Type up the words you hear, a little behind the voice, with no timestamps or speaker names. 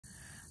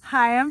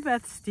Hi, I'm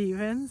Beth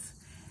Stevens,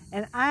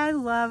 and I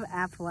love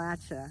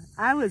Appalachia.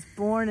 I was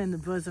born in the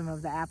bosom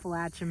of the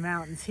Appalachian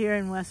Mountains here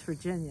in West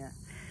Virginia.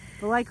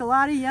 But like a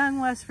lot of young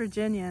West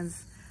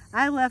Virginians,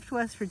 I left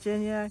West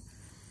Virginia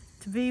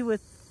to be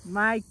with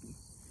my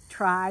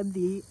tribe,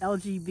 the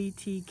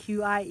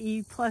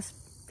LGBTQIA plus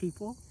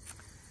people.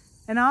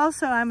 And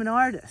also, I'm an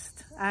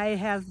artist. I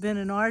have been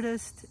an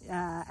artist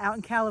out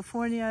in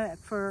California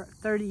for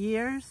 30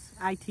 years.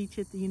 I teach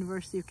at the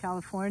University of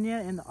California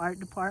in the art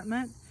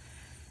department.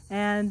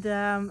 And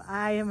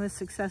I am a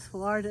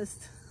successful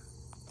artist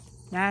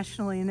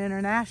nationally and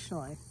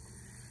internationally.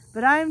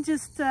 But I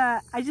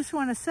just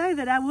want to say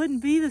that I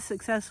wouldn't be the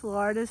successful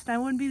artist, I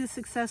wouldn't be the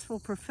successful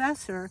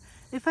professor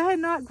if I had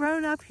not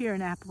grown up here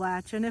in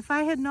Appalachia, and if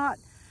I had not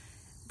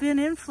been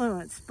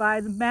influenced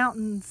by the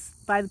mountains,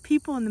 by the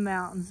people in the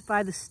mountains,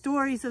 by the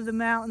stories of the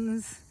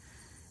mountains,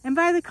 and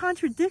by the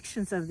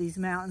contradictions of these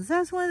mountains.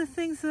 That's one of the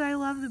things that I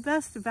love the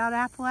best about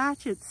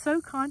Appalachia. It's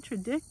so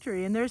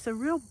contradictory, and there's a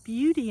real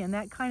beauty in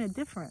that kind of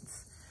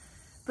difference.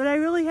 But I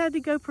really had to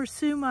go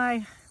pursue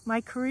my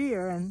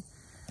career, and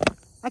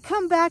I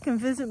come back and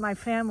visit my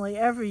family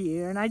every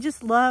year, and I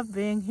just love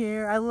being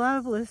here. I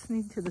love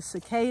listening to the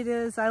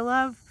cicadas. I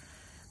love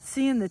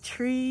seeing the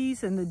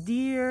trees and the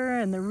deer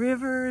and the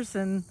rivers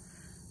and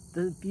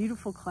the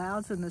beautiful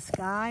clouds in the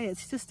sky.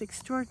 It's just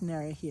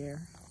extraordinary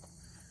here.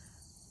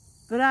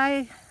 But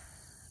I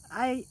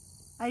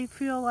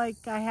feel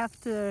like I had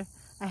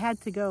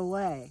to go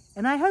away.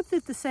 And I hope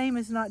that the same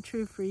is not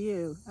true for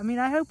you. I mean,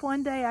 I hope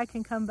one day I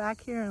can come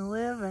back here and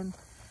live and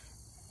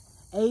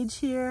age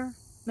here,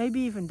 maybe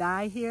even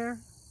die here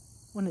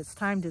when it's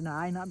time to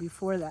die, not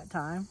before that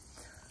time.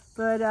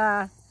 But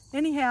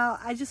anyhow,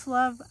 I just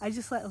love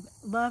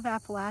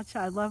Appalachia.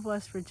 I love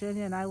West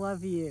Virginia, and I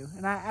love you.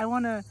 And I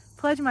want to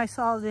pledge my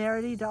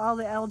solidarity to all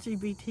the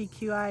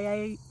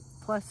LGBTQIA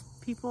plus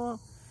people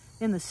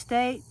in the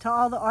state, to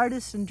all the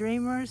artists and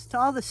dreamers, to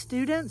all the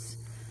students,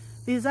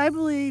 because I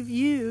believe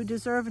you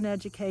deserve an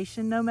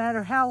education, no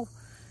matter how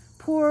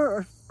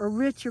poor or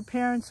rich your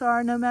parents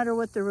are, no matter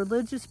what their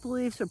religious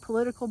beliefs or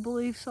political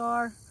beliefs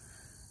are,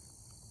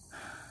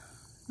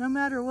 no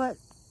matter what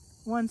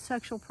one's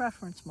sexual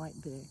preference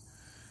might be.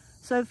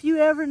 So if you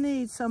ever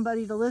need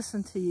somebody to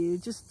listen to you,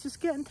 just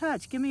get in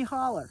touch, give me a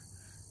holler,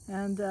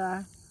 and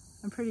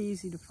I'm pretty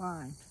easy to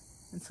find.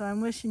 And so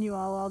I'm wishing you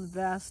all the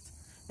best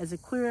as a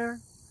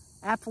queer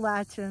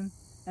Appalachian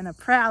and a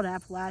proud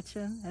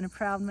Appalachian and a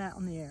proud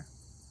mountaineer.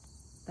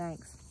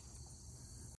 Thanks.